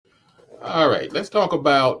All right, let's talk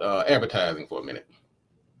about advertising for a minute.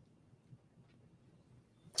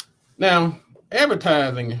 Now,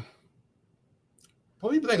 advertising,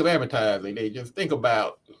 when people think of advertising, they just think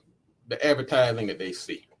about the advertising that they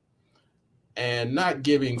see and not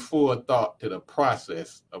giving full thought to the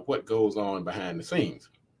process of what goes on behind the scenes.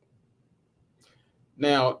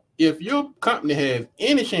 Now, if your company has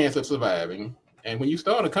any chance of surviving, and when you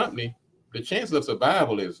start a company, the chances of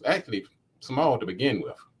survival is actually small to begin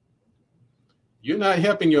with. You're not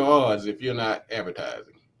helping your odds if you're not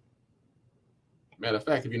advertising. Matter of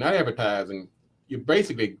fact, if you're not advertising, you're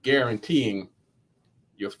basically guaranteeing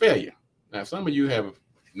your failure. Now, some of you have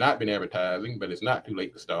not been advertising, but it's not too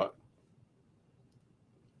late to start.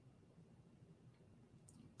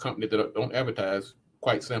 Companies that don't advertise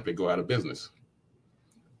quite simply go out of business.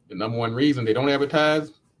 The number one reason they don't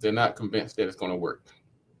advertise, they're not convinced that it's going to work.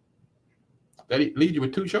 That leaves you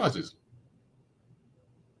with two choices.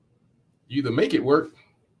 You either make it work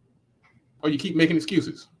or you keep making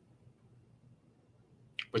excuses.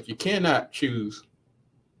 But you cannot choose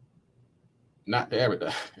not to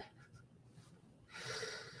advertise.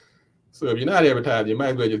 So if you're not advertising, you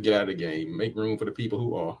might as well just get out of the game. Make room for the people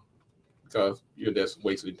who are, because you're just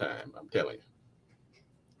wasting time, I'm telling you.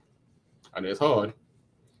 I know it's hard.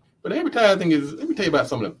 But advertising is, let me tell you about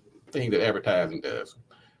some of the things that advertising does.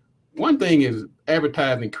 One thing is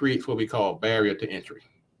advertising creates what we call barrier to entry.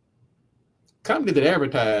 Companies that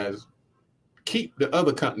advertise keep the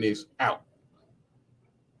other companies out.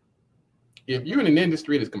 If you're in an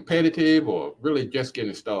industry that's competitive or really just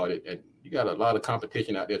getting started, and you got a lot of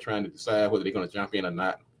competition out there trying to decide whether they're going to jump in or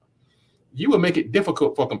not, you will make it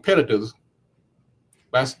difficult for competitors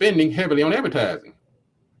by spending heavily on advertising.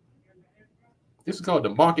 This is called the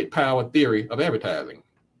market power theory of advertising.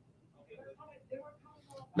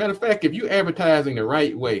 Matter of fact, if you're advertising the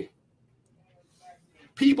right way,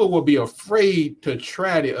 people will be afraid to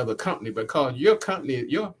try the other company because your company,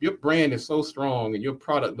 your brand is so strong and your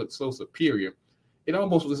product looks so superior. It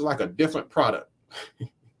almost looks like a different product.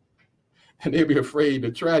 And they'll be afraid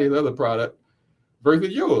to try the other product versus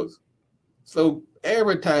yours. So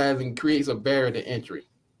advertising creates a barrier to entry.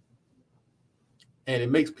 And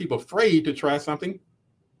it makes people afraid to try something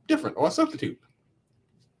different or substitute.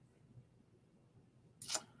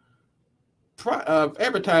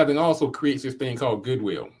 Advertising also creates this thing called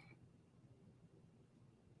goodwill.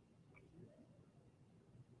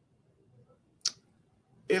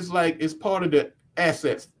 It's part of the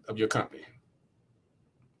assets of your company.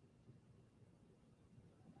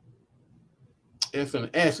 It's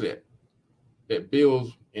an asset that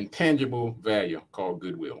builds intangible value called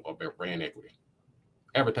goodwill or brand equity.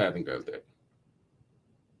 Advertising does that.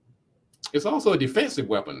 It's also a defensive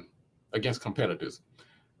weapon against competitors.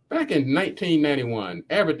 Back in 1991,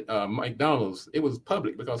 McDonald's, it was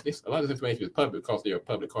public because a lot of this information is public because they're a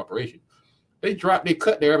public corporation. They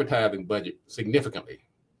cut their advertising budget significantly.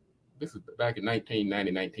 This is back in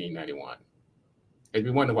 1990, 1991. And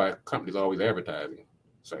we wonder why companies are always advertising.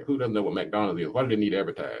 It's like, who doesn't know what McDonald's is? Why do they need to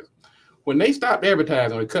advertise? When they stopped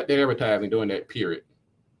advertising, or they cut their advertising during that period,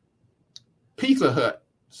 Pizza Hut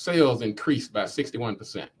sales increased by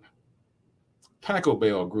 61%. Taco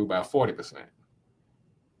Bell grew by 40%.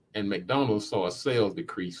 And McDonald's saw a sales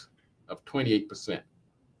decrease of 28%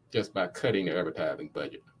 just by cutting their advertising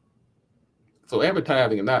budget. So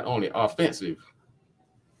advertising is not only offensive,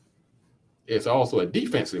 it's also a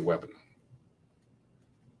defensive weapon.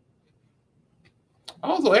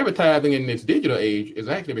 Also, advertising in this digital age is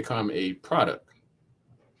actually become a product.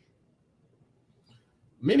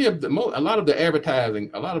 A lot of the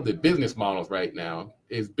advertising, a lot of the business models right now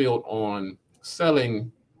is built on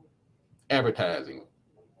selling advertising,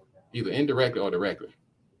 either indirectly or directly.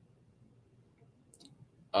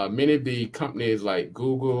 Many of the companies like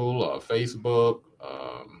Google or Facebook,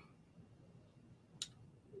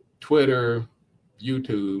 Twitter,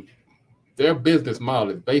 YouTube, their business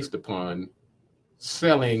model is based upon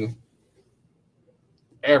selling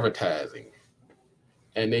advertising.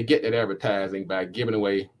 And they get that advertising by giving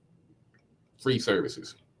away free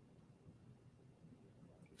services.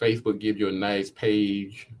 Facebook gives you a nice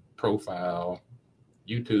page, profile.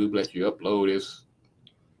 YouTube lets you upload this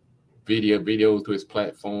videos to its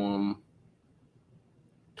platform.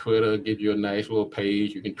 Twitter gives you a nice little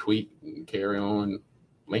page. You can tweet and carry on.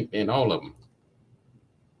 LinkedIn, all of them.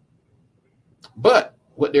 But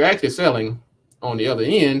what they're actually selling on the other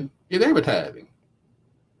end is advertising.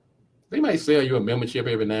 They might sell you a membership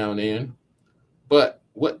every now and then, but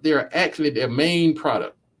what they're actually, their main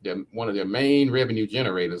product, one of their main revenue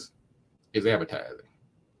generators is advertising.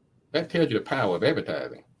 That tells you the power of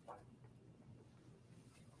advertising.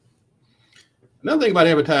 Another thing about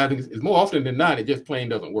advertising is more often than not, it just plain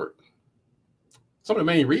doesn't work. Some of the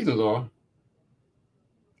main reasons are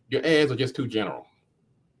your ads are just too general.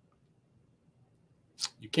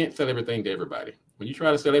 You can't sell everything to everybody. When you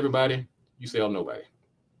try to sell everybody, you sell nobody.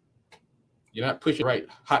 You're not pushing right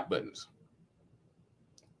hot buttons.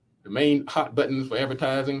 The main hot buttons for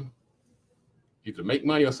advertising, either make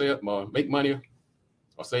money or save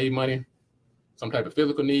money, some type of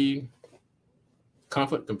physical need,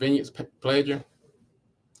 comfort, convenience, pleasure,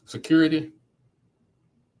 security,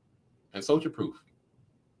 and social proof.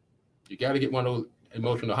 You got to get one of those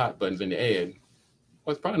emotional hot buttons in the ad,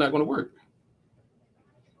 or it's probably not going to work.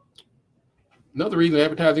 Another reason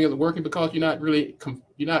advertising isn't working because you're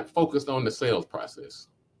not focused on the sales process.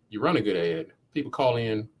 You run a good ad, people call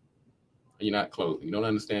in, and you're not closing. You don't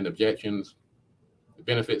understand the objections, the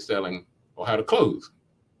benefit selling, or how to close.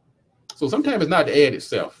 So sometimes it's not the ad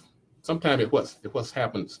itself. Sometimes it's what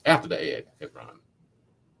happens after the ad has run.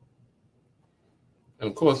 And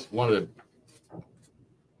of course, one of the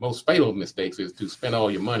most fatal mistakes is to spend all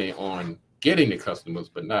your money on getting the customers,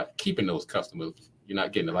 but not keeping those customers. You're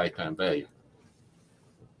not getting the lifetime value.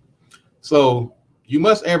 So you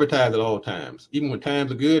must advertise at all times, even when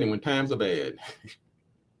times are good and when times are bad.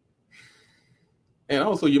 And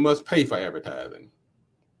also you must pay for advertising.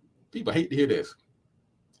 People hate to hear this.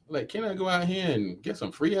 Like, can I go out here and get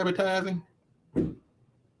some free advertising?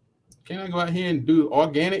 Can I go out here and do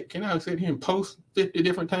organic? Can I sit here and post 50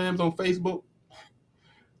 different times on Facebook?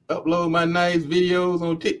 Upload my nice videos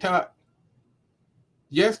on TikTok?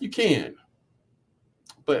 Yes, you can.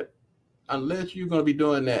 But unless you're going to be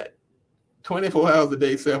doing that 24 hours a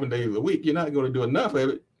day, 7 days a week, you're not going to do enough of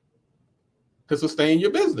it to sustain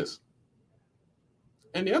your business.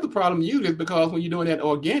 And the other problem usually is because when you're doing that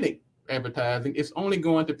organic advertising, it's only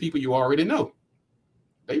going to people you already know.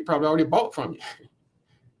 They probably already bought from you.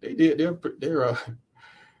 They did their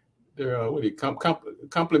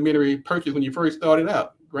complimentary purchase when you first started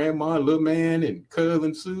out. Grandma, little man, and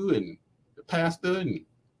cousin Sue, and the pastor, and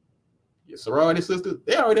your sorority sister,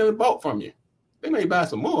 they already bought from you. They may buy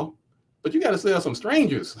some more, but you got to sell some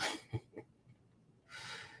strangers.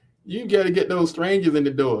 You got to get those strangers in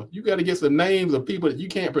the door. You got to get some names of people that you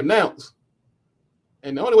can't pronounce.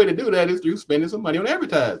 And the only way to do that is through spending some money on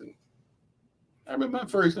advertising. I remember my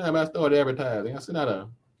first time I started advertising. I sent out a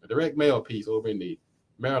direct mail piece over in the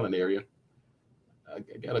Maryland area. I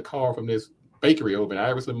got a call from this bakery over in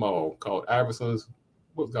Iverson Mall called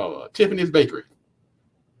Tiffany's Bakery.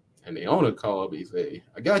 And the owner called me and said,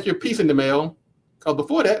 I got your piece in the mail. Because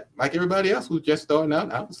before that, like everybody else who was just starting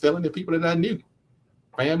out, I was selling to people that I knew.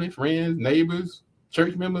 Family, friends, neighbors,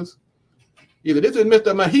 church members. Either this is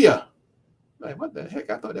Mr. Mejia. Like, what the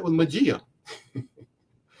heck? I thought that was Mejia.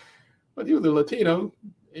 But he was a Latino.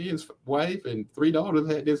 His wife and 3 daughters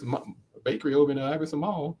had this bakery over in Iverson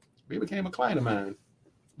Mall. He became a client of mine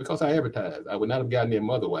because I advertised. I would not have gotten them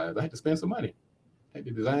otherwise. I had to spend some money. I had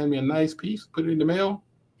to design me a nice piece, put it in the mail.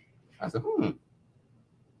 I said,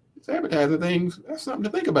 it's advertising things. That's something to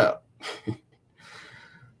think about.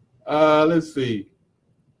 Let's see.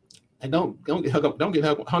 And don't get hung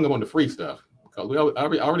up on the free stuff, because I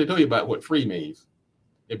already told you about what free means.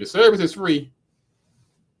 If the service is free,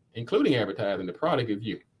 including advertising, the product is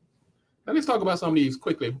you. Now let's talk about some of these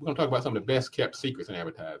quickly. We're going to talk about some of the best kept secrets in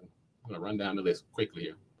advertising. I'm going to run down the list quickly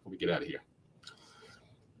here before we get out of here.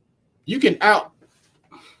 You can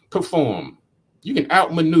outperform, you can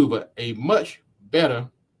outmaneuver a much better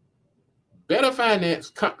finance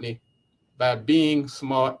company by being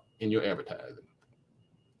smart in your advertising.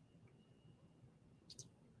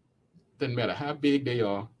 Doesn't matter how big they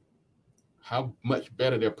are, how much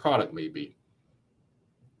better their product may be.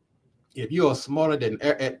 If you are smarter than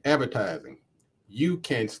advertising, you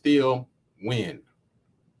can still win.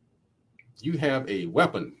 You have a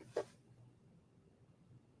weapon.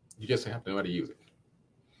 You just have to know how to use it.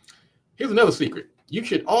 Here's another secret. You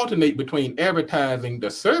should alternate between advertising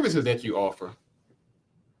the services that you offer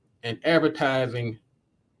and advertising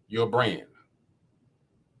your brand.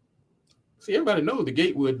 See, everybody knows the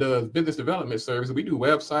Gatewood does business development services. We do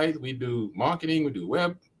websites, we do marketing, we do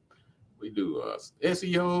web, we do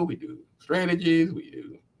SEO, we do strategies, we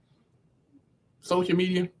do social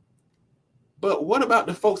media. But what about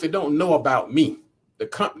the folks that don't know about me, the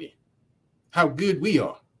company, how good we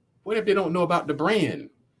are? What if they don't know about the brand?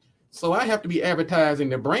 So I have to be advertising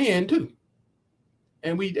the brand too.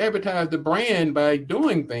 And we advertise the brand by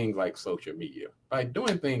doing things like social media, by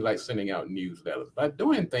doing things like sending out newsletters, by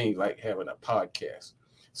doing things like having a podcast.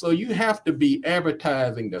 So you have to be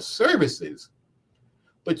advertising the services,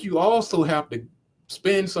 but you also have to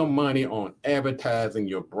spend some money on advertising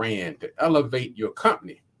your brand to elevate your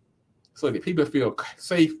company. so that people feel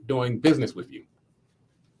safe doing business with you.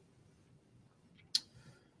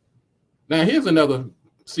 Now, here's another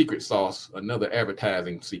secret sauce, another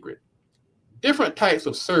advertising secret. Different types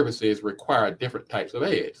of services require different types of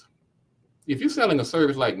ads. If you're selling a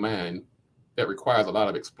service like mine that requires a lot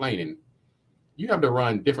of explaining, you have to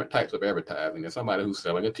run different types of advertising than somebody who's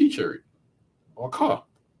selling a t-shirt or a car.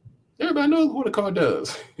 Everybody knows what a car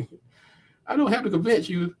does. I don't have to convince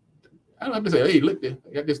you. I don't have to say, hey, look, I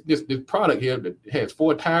got this product here that has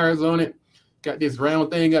 4 tires on it. Got this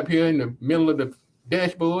round thing up here in the middle of the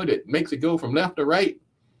dashboard that makes it go from left to right.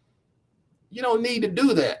 You don't need to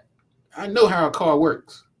do that. I know how a car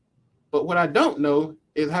works. But what I don't know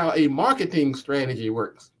is how a marketing strategy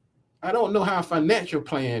works. I don't know how a financial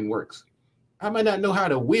plan works. I might not know how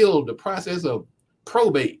to wield the process of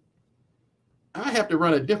probate. I have to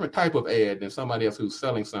run a different type of ad than somebody else who's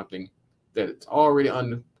selling something that it's already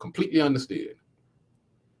completely understood.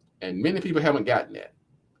 And many people haven't gotten that.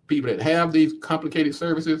 People that have these complicated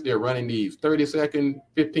services, they're running these 30-second,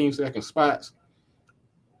 15-second spots,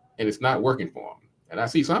 and it's not working for them. And I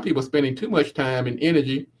see some people spending too much time and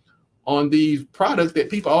energy on these products that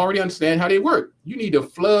people already understand how they work. You need to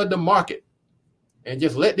flood the market and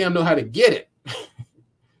just let them know how to get it,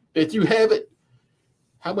 that you have it,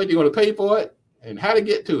 how much you're going to pay for it, and how to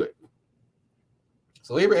get to it.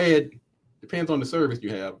 So every ad depends on the service you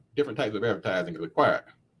have. Different types of advertising is required.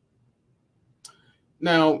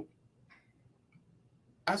 Now,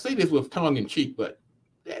 I say this with tongue in cheek, but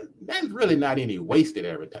that's really not any wasted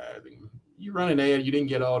advertising. You run an ad, you didn't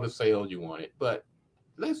get all the sales you wanted, but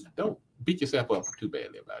don't beat yourself up too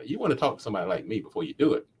badly about it. You want to talk to somebody like me before you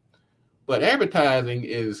do it. But advertising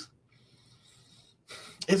it's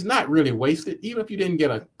not really wasted. Even if you didn't get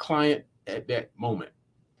a client at that moment,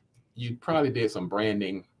 you probably did some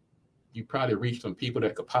branding. You probably reached some people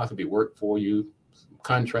that could possibly work for you, some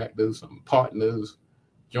contractors, some partners,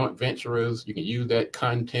 joint venturers. You can use that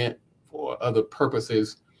content for other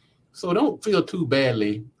purposes. So don't feel too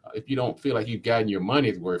badly if you don't feel like you've gotten your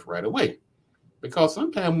money's worth right away. Because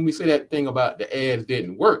sometimes when we say that thing about the ads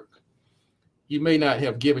didn't work, you may not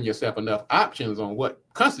have given yourself enough options on what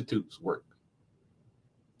constitutes work.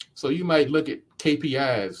 So you might look at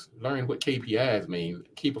KPIs, learn what KPIs mean,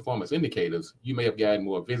 key performance indicators. You may have gotten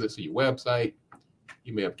more visits to your website.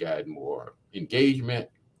 You may have gotten more engagement.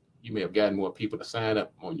 You may have gotten more people to sign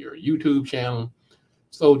up on your YouTube channel.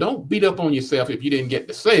 So don't beat up on yourself if you didn't get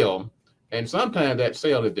the sale. And sometimes that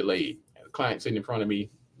sale is delayed. A client sitting in front of me,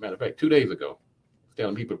 matter of fact, 2 days ago,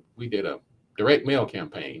 telling people we did a direct mail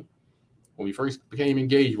campaign when we first became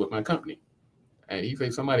engaged with my company. And he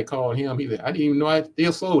said somebody called him. He said, I didn't even know I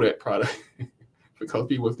still sold that product because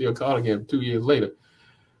people were still calling him 2 years later.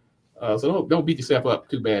 So don't beat yourself up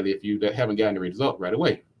too badly if you haven't gotten the result right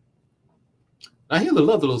away. Now, here's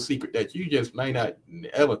another little secret that you just may not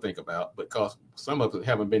ever think about because some of us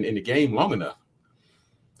haven't been in the game long enough.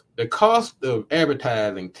 The cost of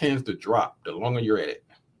advertising tends to drop the longer you're at it.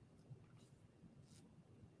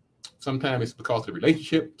 Sometimes it's because of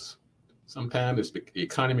relationships. Sometimes it's the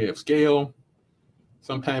economy of scale.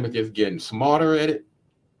 Sometimes it's just getting smarter at it,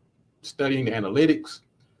 studying the analytics.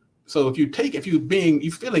 So if you're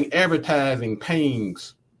feeling advertising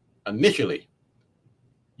pains initially,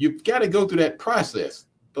 you've got to go through that process.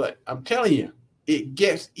 But I'm telling you, it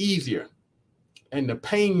gets easier and the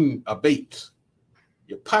pain abates.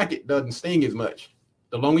 Your pocket doesn't sting as much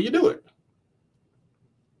the longer you do it.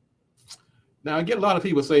 Now, I get a lot of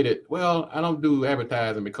people say that, well, I don't do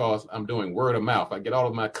advertising because I'm doing word of mouth. I get all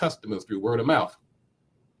of my customers through word of mouth.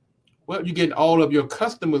 Well, you get all of your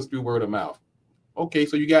customers through word of mouth. Okay,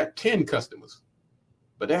 so you got 10 customers,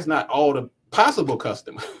 but that's not all the possible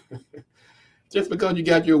customers. Just because you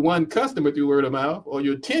got your 1 customer through word of mouth or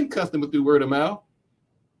your 10 customers through word of mouth,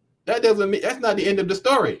 that's not the end of the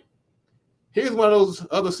story. Here's one of those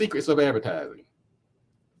other secrets of advertising.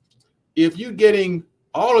 If you're getting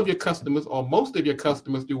all of your customers or most of your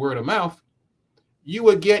customers through word of mouth, you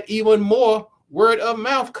will get even more word of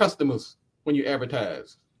mouth customers when you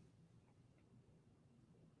advertise.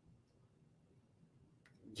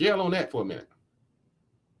 Gel on that for a minute.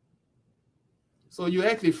 So you're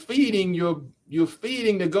actually feeding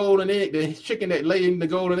the golden egg, the chicken that lays the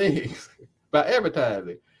golden eggs by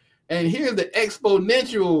advertising. And here's the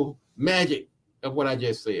exponential magic of what I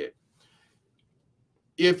just said.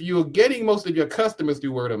 If you're getting most of your customers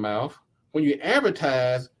through word of mouth, when you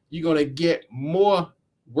advertise, you're going to get more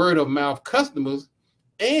word of mouth customers,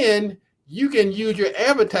 and you can use your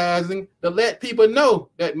advertising to let people know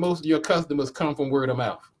that most of your customers come from word of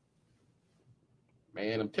mouth.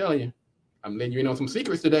 Man, I'm telling you, I'm letting you in on some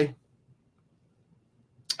secrets today.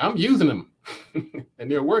 I'm using them and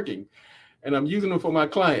they're working. and I'm using them for my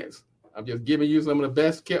clients. I'm just giving you some of the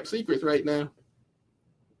best kept secrets right now.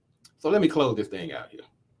 So let me close this thing out here.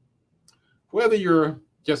 Whether you're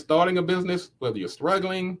just starting a business, whether you're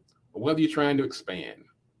struggling, or whether you're trying to expand,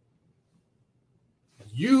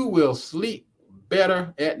 you will sleep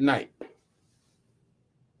better at night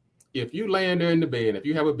if you lay in there in the bed, if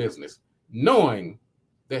you have a business, knowing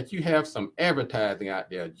that you have some advertising out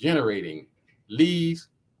there generating leads,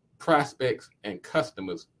 prospects, and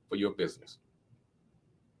customers for your business.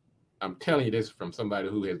 I'm telling you this from somebody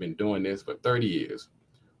who has been doing this for 30 years.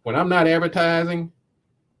 When I'm not advertising,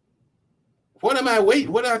 what am I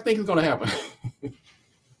waiting? What do I think is going to happen?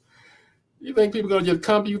 You think people are going to just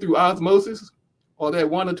come to you through osmosis? Or that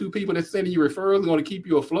one or two people that's sending you referrals are going to keep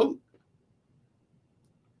you afloat?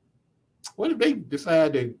 What if they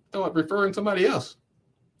decide to start referring somebody else?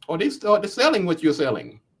 Or they start selling what you're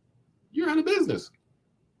selling? You're out of business.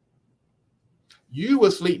 You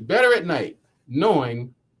will sleep better at night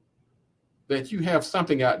knowing that you have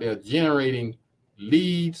something out there generating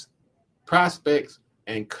leads, prospects,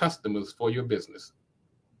 and customers for your business.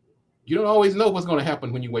 You don't always know what's going to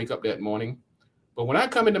happen when you wake up that morning. But when I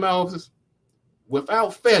come into my office,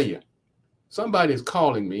 without failure, somebody is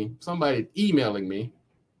calling me, somebody is emailing me,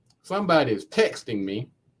 somebody is texting me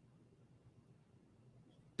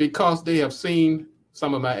because they have seen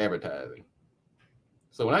some of my advertising.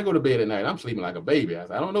 So when I go to bed at night, I'm sleeping like a baby. I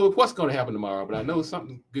don't know what's going to happen tomorrow, but I know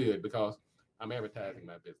something's good because I'm advertising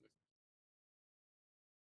my business.